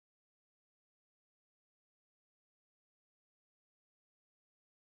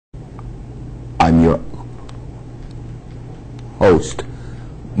I'm your host,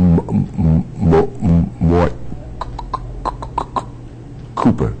 Mort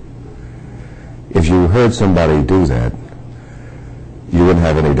Cooper. If you heard somebody do that, you wouldn't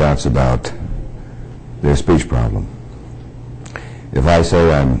have any doubts about their speech problem. If I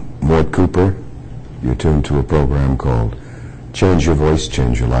say I'm Mort Cooper, you're tuned to a program called Change Your Voice,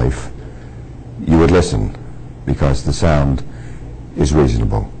 Change Your Life, you would listen because the sound is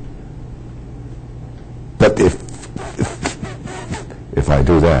reasonable. But if I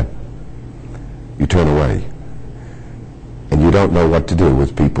do that, you turn away. And you don't know what to do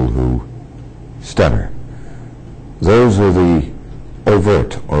with people who stutter. Those are the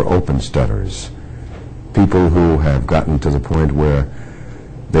overt or open stutterers. People who have gotten to the point where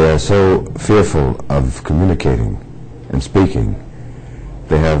they are so fearful of communicating and speaking,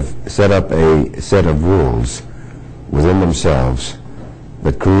 they have set up a set of rules within themselves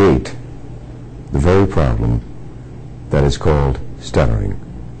that create the very problem that is called stuttering.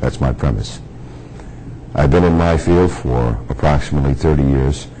 That's my premise. I've been in my field for approximately 30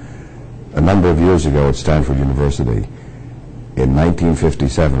 years. A number of years ago at Stanford University, in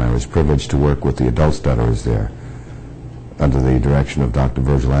 1957, I was privileged to work with the adult stutterers there under the direction of Dr.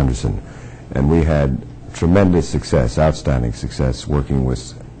 Virgil Anderson. And we had tremendous success, outstanding success, working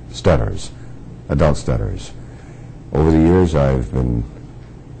with stutterers, adult stutterers. Over the years, I've been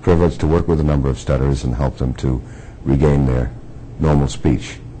privileged to work with a number of stutterers and help them to regain their normal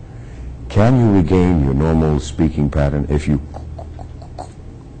speech. Can you regain your normal speaking pattern if you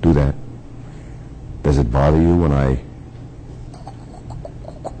do that? Does it bother you when I...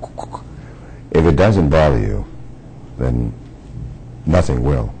 If it doesn't bother you, then nothing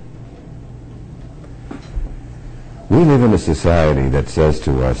will. We live in a society that says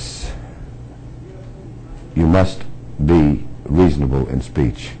to us, you must be reasonable in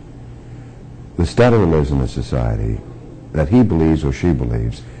speech. The stutterer lives in a society that he believes or she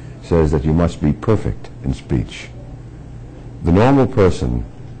believes says that you must be perfect in speech. The normal person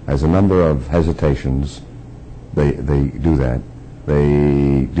has a number of hesitations. They do that.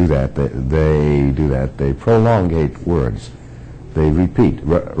 They do that. They do that. They prolongate words. They repeat.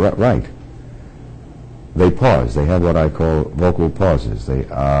 Right. They pause. They have what I call vocal pauses. They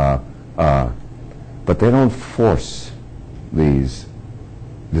but they don't force these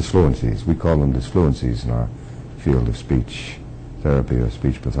disfluencies. We call them disfluencies in our field of speech therapy or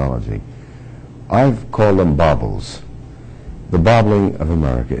speech pathology. I've called them bobbles. The bobbling of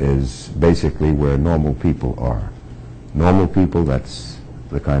America is basically where normal people are. Normal people, that's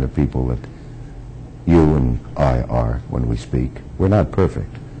the kind of people that you and I are when we speak. We're not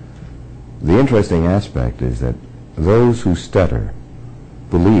perfect. The interesting aspect is that those who stutter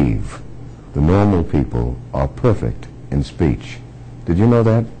believe the normal people are perfect in speech. Did you know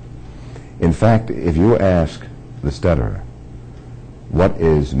that? In fact, if you ask the stutterer, what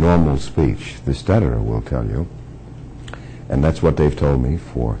is normal speech? The stutterer will tell you, and that's what they've told me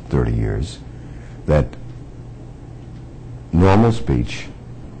for 30 years, that normal speech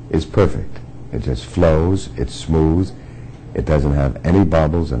is perfect. It just flows, it's smooth, it doesn't have any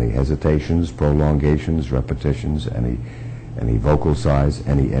bobbles, any hesitations, prolongations, repetitions, any vocal size,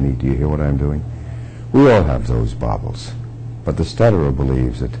 any, do you hear what I'm doing? We all have those bobbles, but the stutterer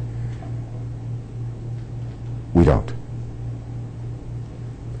believes that we don't.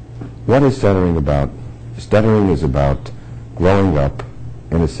 What is stuttering about? Stuttering is about growing up,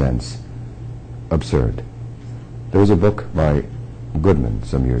 in a sense, absurd. There was a book by Goodman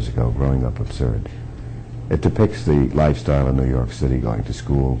some years ago, Growing Up Absurd. It depicts the lifestyle in New York City, going to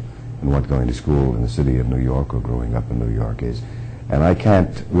school, and what going to school in the city of New York or growing up in New York is. And I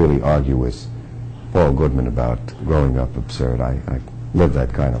can't really argue with Paul Goodman about growing up absurd. I live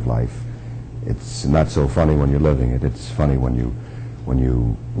that kind of life. It's not so funny when you're living it. It's funny when you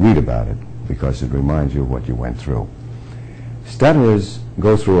read about it, because it reminds you of what you went through. Stutterers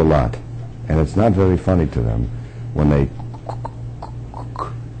go through a lot, and it's not very funny to them when they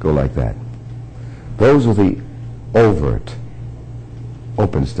go like that. Those are the overt,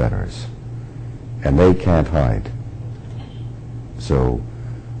 open stutterers, and they can't hide. So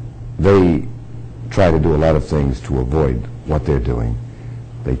they try to do a lot of things to avoid what they're doing.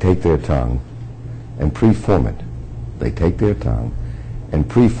 They take their tongue and preform it. They take their tongue and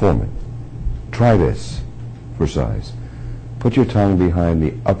preform it. Try this for size. Put your tongue behind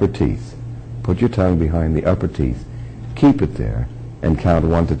the upper teeth. Put your tongue behind the upper teeth. Keep it there and count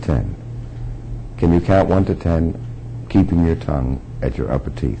 1 to 10. Can you count 1 to 10 keeping your tongue at your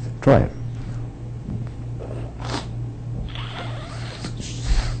upper teeth? Try it.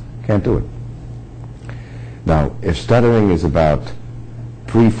 Can't do it. Now, if stuttering is about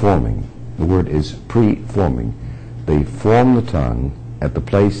preforming The word is pre-forming. They form the tongue at the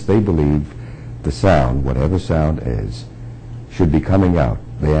place they believe the sound, whatever sound is, should be coming out.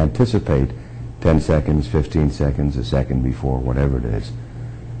 They anticipate 10 seconds, 15 seconds, a second before, whatever it is,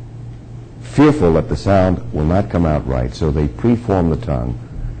 fearful that the sound will not come out right, so they preform the tongue,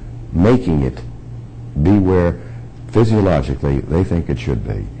 making it be where physiologically they think it should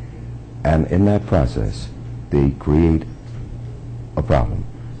be. And in that process, they create a problem.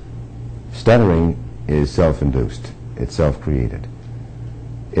 Stuttering is self-induced. It's self-created.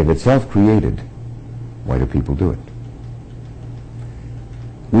 If it's self-created, why do people do it?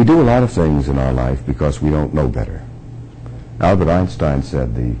 We do a lot of things in our life because we don't know better. Albert Einstein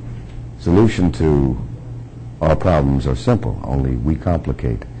said the solution to our problems are simple, only we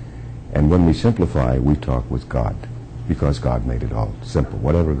complicate. And when we simplify, we talk with God, because God made it all simple,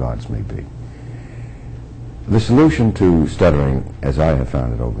 whatever God's may be. The solution to stuttering, as I have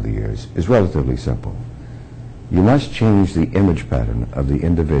found it over the years, is relatively simple. You must change the image pattern of the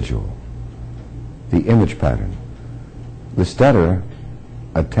individual. The image pattern. The stutterer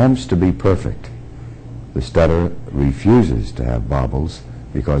attempts to be perfect. The stutterer refuses to have bobbles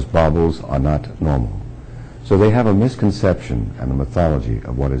because bobbles are not normal. So they have a misconception and a mythology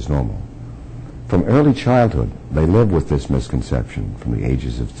of what is normal. From early childhood, they live with this misconception from the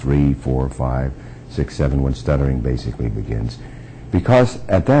ages of 3, 4, 5, 6, 7, when stuttering basically begins, because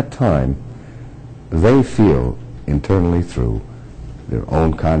at that time they feel internally through their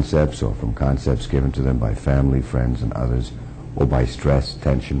own concepts or from concepts given to them by family, friends, and others, or by stress,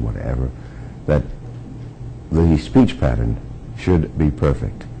 tension, whatever, that the speech pattern should be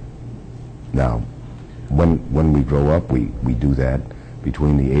perfect. Now, when we grow up, we do that.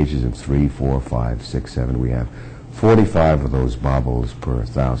 Between the ages of 3, 4, 5, 6, 7, we have 45 of those bobbles per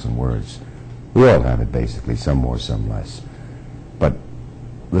 1,000 words. We all have it basically, some more, some less. But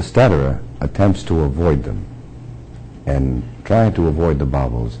the stutterer attempts to avoid them. And trying to avoid the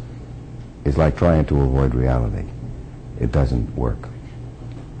bobbles is like trying to avoid reality. It doesn't work.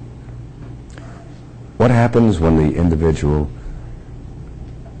 What happens when the individual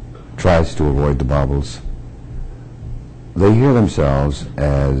tries to avoid the bobbles? They hear themselves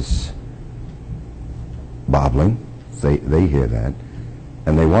as bobbling. They hear that,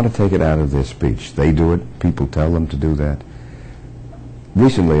 and they want to take it out of their speech. They do it. People tell them to do that.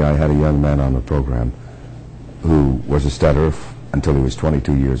 Recently, I had a young man on the program who was a stutterer until he was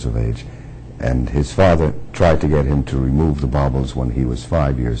 22 years of age, and his father tried to get him to remove the bobbles when he was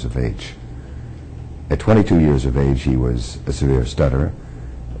 5 years of age. At 22 years of age, he was a severe stutterer,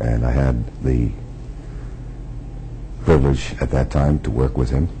 and I had the privilege at that time to work with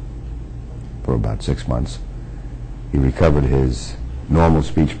him for about 6 months. He recovered his normal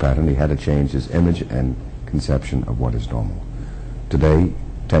speech pattern. He had to change his image and conception of what is normal. Today,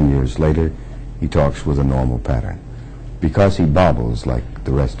 10 years later, he talks with a normal pattern because he bobbles like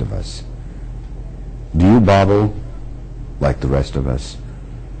the rest of us. Do you bobble like the rest of us?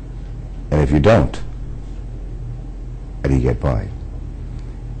 And if you don't, how do you get by?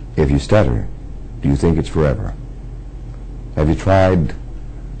 If you stutter, do you think it's forever? Have you tried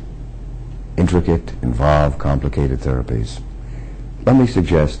intricate, involved, complicated therapies? Let me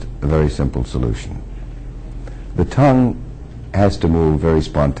suggest a very simple solution. The tongue has to move very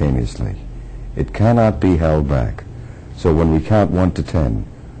spontaneously. It cannot be held back. So when we count 1 to 10,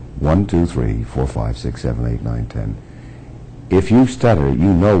 1, 2, 3, 4, 5, 6, 7, 8, 9, 10, if you stutter,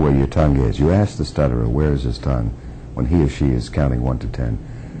 you know where your tongue is. You ask the stutterer, where is his tongue, when he or she is counting 1 to 10.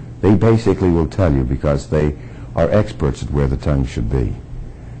 They basically will tell you because they are experts at where the tongue should be.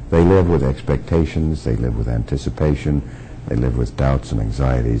 They live with expectations, they live with anticipation, they live with doubts and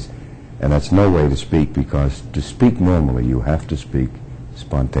anxieties, and that's no way to speak, because to speak normally you have to speak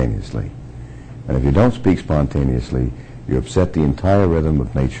spontaneously. And if you don't speak spontaneously, you upset the entire rhythm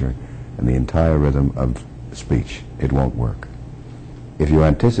of nature and the entire rhythm of speech. It won't work. If you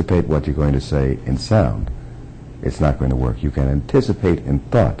anticipate what you're going to say in sound, it's not going to work. You can anticipate in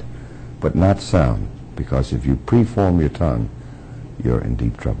thought, but not sound, because if you preform your tongue, you're in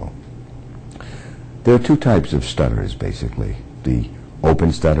deep trouble. There are 2 types of stutterers, basically. The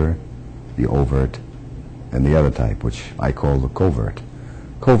open stutterer, the overt, and the other type, which I call the covert.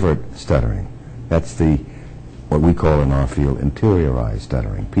 Covert stuttering. That's what we call in our field interiorized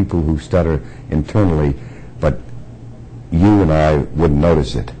stuttering. People who stutter internally, but you and I wouldn't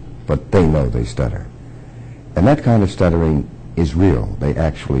notice it, but they know they stutter. And that kind of stuttering is real. They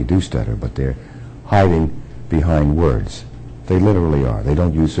actually do stutter, but they're hiding behind words. They literally are. They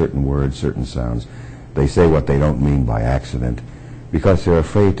don't use certain words, certain sounds. They say what they don't mean by accident because they're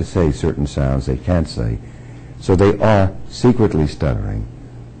afraid to say certain sounds they can't say. So they are secretly stuttering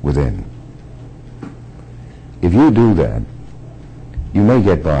within. If you do that, you may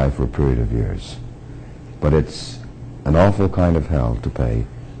get by for a period of years, but it's an awful kind of hell to pay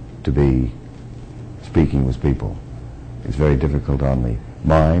to be speaking with people. It's very difficult on the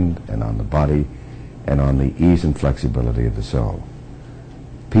mind and on the body and on the ease and flexibility of the soul.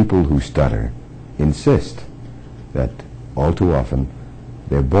 People who stutter insist that all too often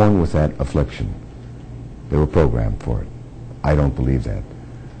they're born with that affliction. They were programmed for it. I don't believe that.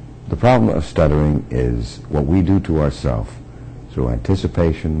 The problem of stuttering is what we do to ourselves through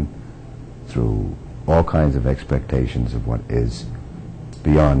anticipation, through all kinds of expectations of what is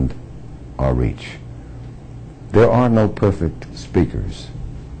beyond our reach. There are no perfect speakers.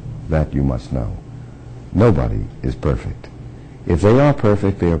 That you must know. Nobody is perfect. If they are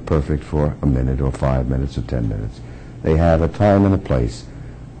perfect for a minute or 5 minutes or 10 minutes. They have a time and a place,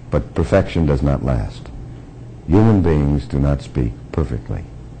 but perfection does not last. Human beings do not speak perfectly.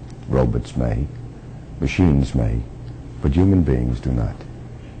 Robots may, machines may, but human beings do not.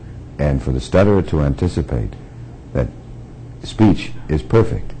 And for the stutterer to anticipate that speech is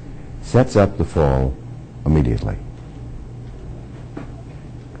perfect sets up the fall immediately.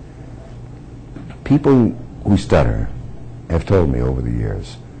 People who stutter have told me over the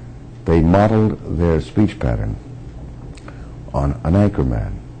years they modeled their speech pattern on an anchor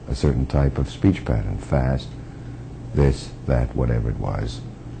man, a certain type of speech pattern, fast, this, that, whatever it was,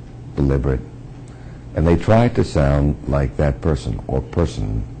 deliberate, and they tried to sound like that person or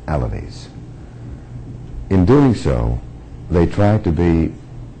personalities. In doing so, they tried to be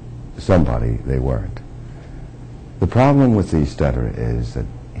somebody they weren't. The problem with the stutterer is that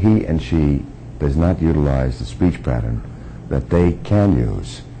he and she does not utilize the speech pattern that they can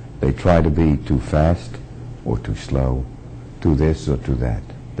use. They try to be too fast or too slow, to this or to that.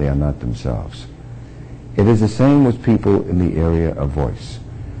 They are not themselves. It is the same with people in the area of voice.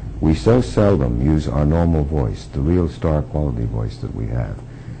 We so seldom use our normal voice, the real star quality voice that we have,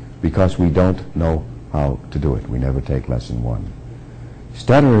 because we don't know how to do it. We never take lesson one.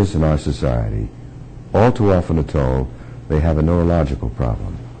 Stutterers in our society all too often are told they have a neurological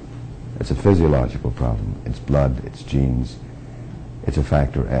problem. It's a physiological problem. It's blood, it's genes, it's a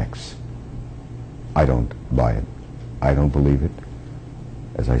factor X. I don't buy it. I don't believe it.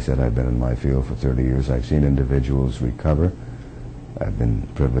 As I said, I've been in my field for 30 years. I've seen individuals recover. I've been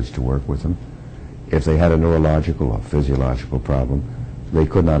privileged to work with them. If they had a neurological or physiological problem, they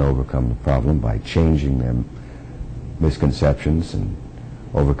could not overcome the problem by changing their misconceptions and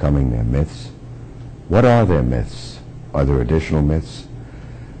overcoming their myths. What are their myths? Are there additional myths?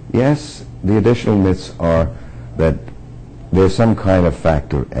 Yes, the additional myths are that there's some kind of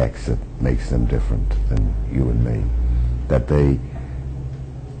factor X that makes them different than you and me, that they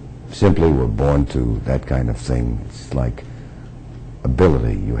simply were born to that kind of thing. It's like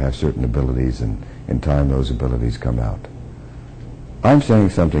ability. You have certain abilities, and in time those abilities come out. I'm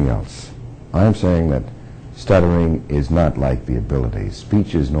saying something else. I'm saying that stuttering is not like the abilities.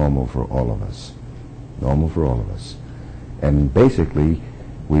 Speech is normal for all of us. Normal for all of us. And basically,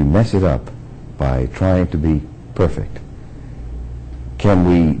 we mess it up by trying to be perfect. Can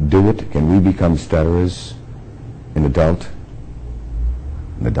we do it? Can we become stutterers in adulthood?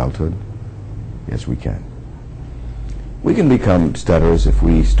 Yes, we can. We can become stutterers if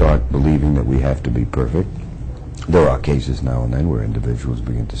we start believing that we have to be perfect. There are cases now and then where individuals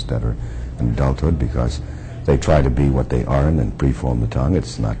begin to stutter in adulthood because they try to be what they aren't and preform the tongue.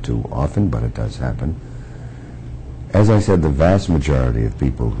 It's not too often, but it does happen. As I said, the vast majority of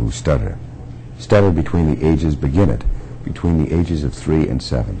people who stutter between the ages, between the ages of 3 and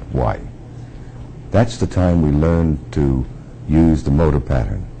 7. Why? That's the time we learn to use the motor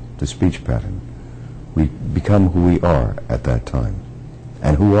pattern, the speech pattern. We become who we are at that time.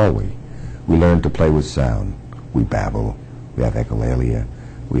 And who are we? We learn to play with sound. We babble. We have echolalia.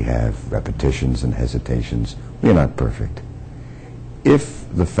 We have repetitions and hesitations. We are not perfect. If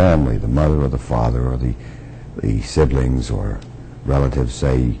the family, the mother or the father or the siblings or relatives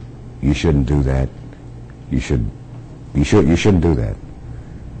say, you shouldn't do that, you shouldn't do that,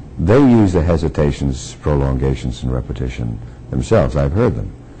 they use the hesitations, prolongations, and repetition themselves. I've heard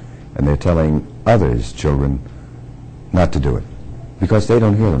them. And they're telling others, children, not to do it because they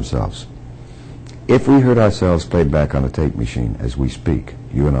don't hear themselves. If we heard ourselves played back on a tape machine as we speak,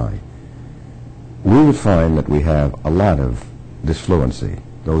 you and I, we would find that we have a lot of disfluency.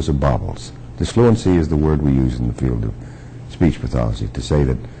 Those are bobbles. Disfluency is the word we use in the field of speech pathology to say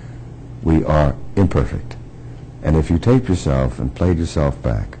that we are imperfect. And if you taped yourself and played yourself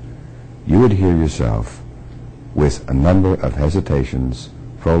back, you would hear yourself with a number of hesitations,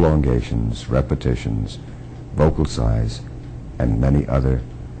 prolongations, repetitions, vocal size, and many other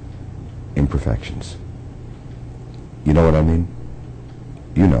imperfections. You know what I mean?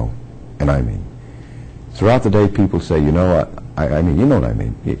 You know, and I mean. Throughout the day, people say, you know what, I mean, you know what I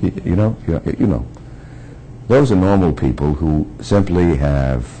mean. You know. Those are normal people who simply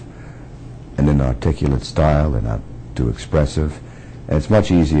have an inarticulate style. They're not too expressive. And it's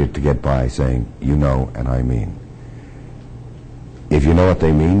much easier to get by saying, you know, and I mean. If you know what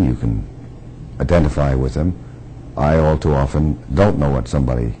they mean, you can identify with them. I all too often don't know what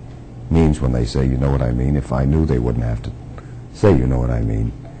somebody means when they say, you know what I mean. If I knew, they wouldn't have to say, you know what I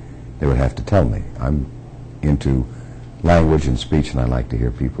mean. They would have to tell me. I'm into language and speech, and I like to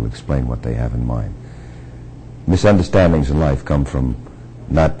hear people explain what they have in mind. Misunderstandings in life come from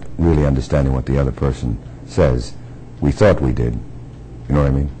not really understanding what the other person says. We thought we did. You know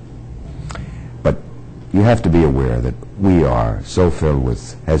what I mean? But you have to be aware that we are so filled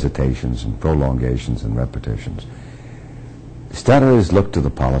with hesitations and prolongations and repetitions. Stutterers look to the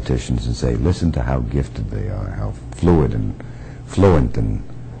politicians and say, listen to how gifted they are, how fluid and fluent and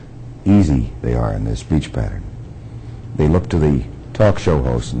easy they are in their speech pattern. They look to the talk show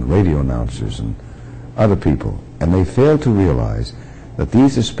hosts and radio announcers and other people, and they fail to realize that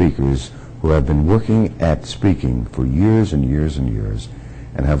these are speakers who have been working at speaking for years and years and years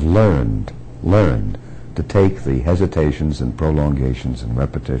and have learned to take the hesitations and prolongations and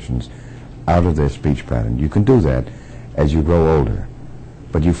repetitions out of their speech pattern. You can do that as you grow older,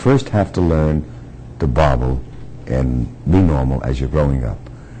 but you first have to learn to bobble and be normal as you're growing up.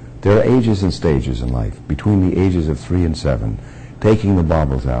 There are ages and stages in life. Between the ages of 3 and 7, taking the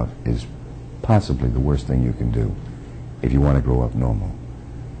bobbles out is possibly the worst thing you can do if you want to grow up normal.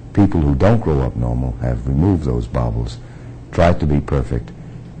 People who don't grow up normal have removed those bobbles, tried to be perfect,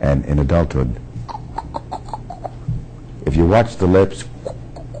 and in adulthood, if you watch the lips,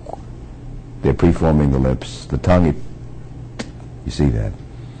 they're preforming the lips, the tongue, you see that.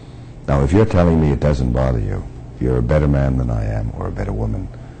 Now, if you're telling me it doesn't bother you, you're a better man than I am, or a better woman,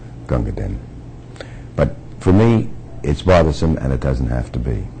 Gunga Din. But for me, it's bothersome, and it doesn't have to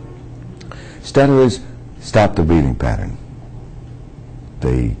be. Stutterers stop the breathing pattern.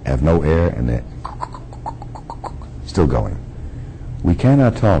 They have no air, and they're still going. We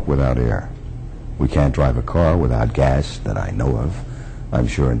cannot talk without air. We can't drive a car without gas that I know of. I'm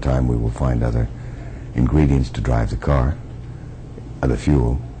sure in time we will find other ingredients to drive the car, other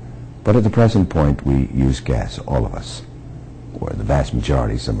fuel. But at the present point, we use gas, all of us. Or the vast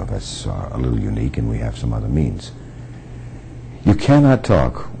majority, some of us are a little unique, and we have some other means. You cannot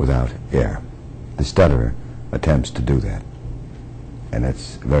talk without air. The stutterer attempts to do that, and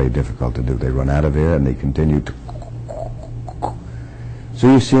it's very difficult to do. They run out of air, and they continue to...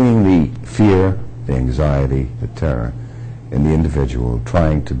 So you're seeing the fear, the anxiety, the terror in the individual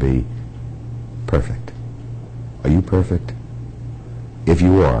trying to be perfect. Are you perfect? If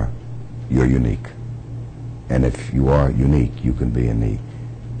you are, you're unique. And if you are unique, you can be in the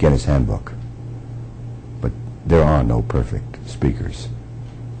Guinness Handbook. But there are no perfect speakers.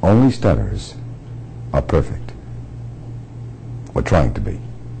 Only stutterers are perfect, or trying to be.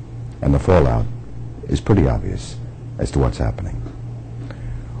 And the fallout is pretty obvious as to what's happening.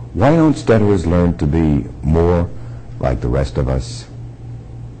 Why don't stutterers learn to be more like the rest of us?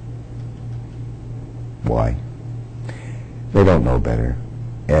 Why? They don't know better.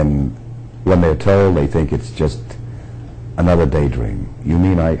 And when they're told, they think it's just another daydream. You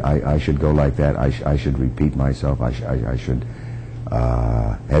mean I should go like that? I should repeat myself? I should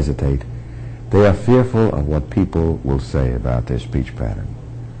hesitate? They are fearful of what people will say about their speech pattern.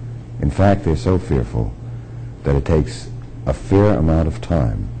 In fact, they're so fearful that it takes a fair amount of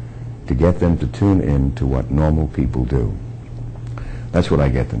time to get them to tune in to what normal people do. That's what I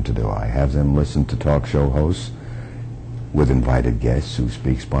get them to do. I have them listen to talk show hosts with invited guests who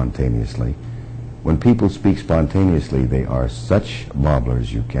speak spontaneously. When people speak spontaneously, they are such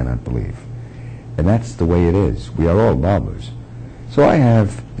bobblers you cannot believe. And that's the way it is. We are all bobblers. So I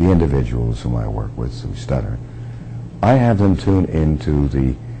have the individuals whom I work with who stutter. I have them tune into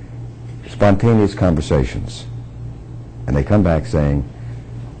the spontaneous conversations. And they come back saying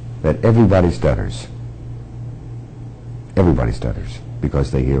that everybody stutters. Everybody stutters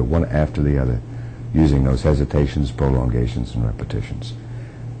because they hear one after the other using those hesitations, prolongations, and repetitions.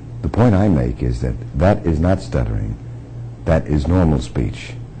 The point I make is that that is not stuttering. That is normal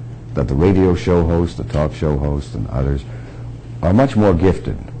speech. That the radio show host, the talk show host, and others are much more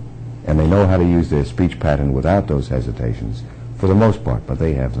gifted, and they know how to use their speech pattern without those hesitations, for the most part, but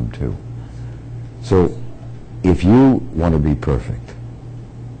they have them too. So if you want to be perfect,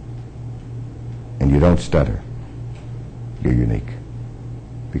 and you don't stutter, you're unique.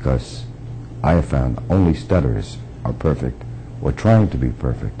 Because I have found only stutterers are perfect, or trying to be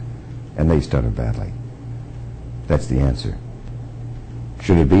perfect, and they stutter badly. That's the answer.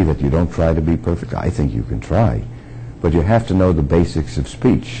 Should it be that you don't try to be perfect? I think you can try, but you have to know the basics of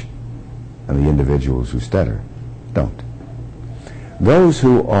speech, and the individuals who stutter don't. Those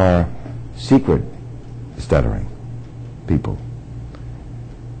who are secret stuttering people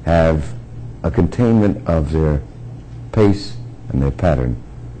have a containment of their pace and their pattern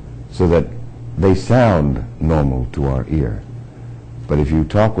so that they sound normal to our ear. But if you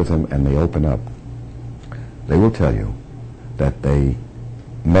talk with them and they open up, they will tell you that they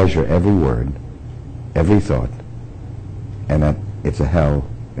measure every word, every thought, and that it's a hell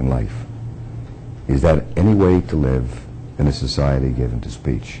in life. Is that any way to live in a society given to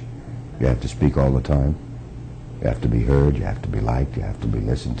speech? You have to speak all the time. You have to be heard. You have to be liked. You have to be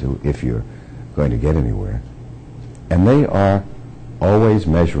listened to if you're going to get anywhere. And they are always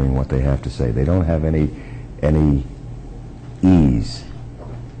measuring what they have to say. They don't have any ease,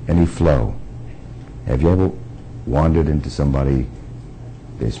 any flow. Have you ever wandered into somebody,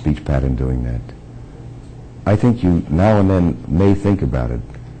 their speech pattern doing that? I think you now and then may think about it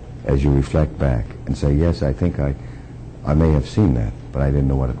as you reflect back and say, yes, I think I may have seen that, but I didn't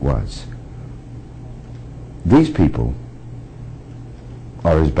know what it was. These people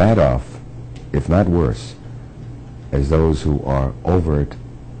are as bad off, if not worse, as those who are overt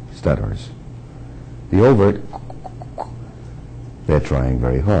stutterers. The overt, they're trying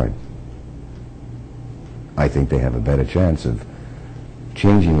very hard. I think they have a better chance of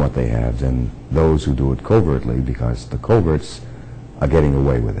changing what they have than those who do it covertly, because the coverts are getting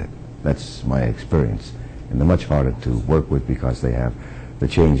away with it. That's my experience. And they're much harder to work with because they have the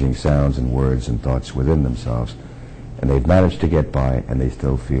changing sounds and words and thoughts within themselves. And they've managed to get by, and they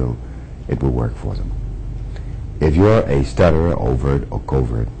still feel it will work for them. If you're a stutterer, overt or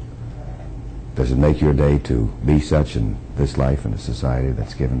covert, does it make your day to be such in this life, in a society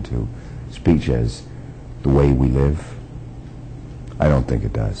that's given to speech as the way we live? I don't think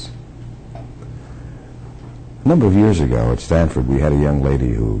it does. A number of years ago at Stanford, we had a young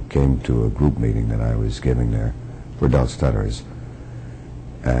lady who came to a group meeting that I was giving there for adult stutterers.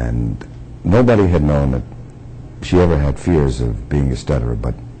 And nobody had known that she ever had fears of being a stutterer.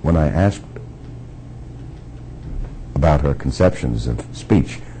 But when I asked about her conceptions of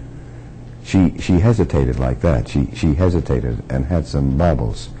speech, she hesitated like that. She hesitated and had some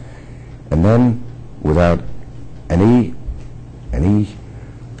bobbles. And then, without any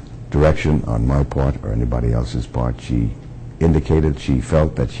direction on my part or anybody else's part, she indicated she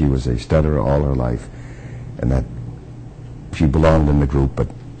felt that she was a stutterer all her life and that she belonged in the group, but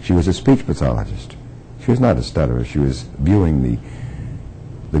she was a speech pathologist. She was not a stutterer. She was viewing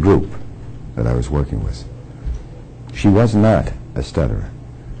the group that I was working with. She was not a stutterer.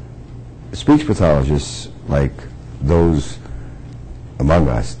 Speech pathologists, like those among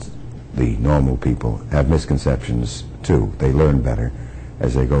us, the normal people, have misconceptions too. They learn better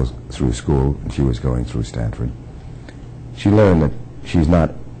as they go through school, and she was going through Stanford. She learned that she's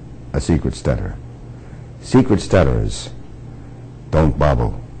not a secret stutterer. Secret stutterers don't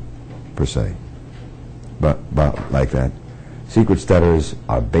bobble, per se, but like that. Secret stutterers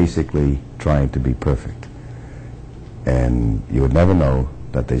are basically trying to be perfect, and you would never know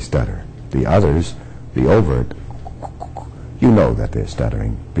that they stutter. The others, the overt, you know that they're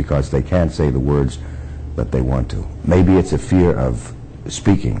stuttering because they can't say the words that they want to. Maybe it's a fear of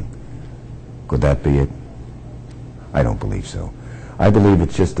speaking. Could that be it? I don't believe so. I believe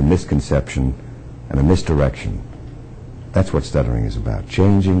it's just a misconception and a misdirection. That's what stuttering is about,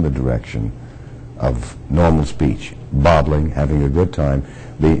 changing the direction of normal speech, bobbling, having a good time,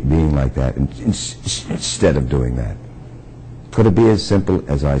 being like that, instead of doing that. Could it be as simple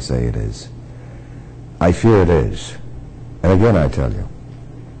as I say it is? I fear it is. And again, I tell you,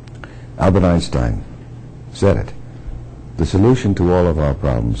 Albert Einstein said it. The solution to all of our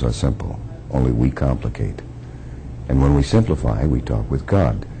problems are simple, only we complicate. And when we simplify, we talk with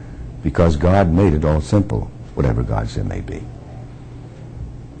God, because God made it all simple, whatever gods there may be.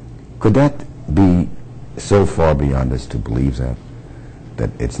 Could that be so far beyond us to believe that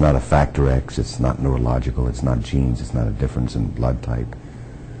it's not a factor X, it's not neurological, it's not genes, it's not a difference in blood type?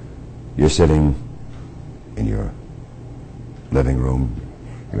 You're sitting in your living room,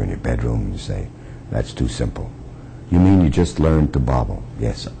 you're in your bedroom, and you say, that's too simple. You mean you just learned to bobble?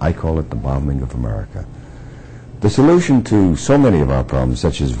 Yes, I call it the bobbling of America. The solution to so many of our problems,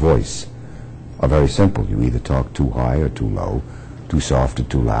 such as voice, are very simple. You either talk too high or too low, too soft or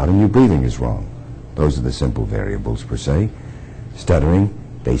too loud, and your breathing is wrong. Those are the simple variables per se. Stuttering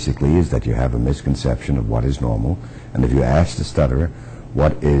basically is that you have a misconception of what is normal, and if you ask the stutterer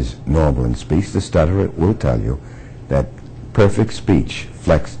what is normal in speech, the stutterer will tell you that perfect speech,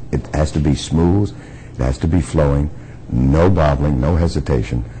 it has to be smooth, it It has to be flowing, no bobbling, no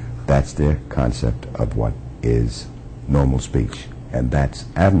hesitation. That's their concept of what is normal speech, and that's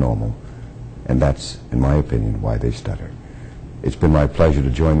abnormal, and that's, in my opinion, why they stutter. It's been my pleasure to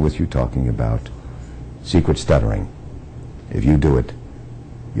join with you talking about secret stuttering. If you do it,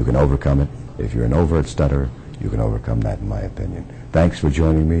 you can overcome it. If you're an overt stutterer, you can overcome that, in my opinion. Thanks for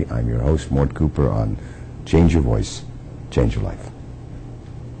joining me. I'm your host, Mort Cooper, on Change Your Voice, Change Your Life.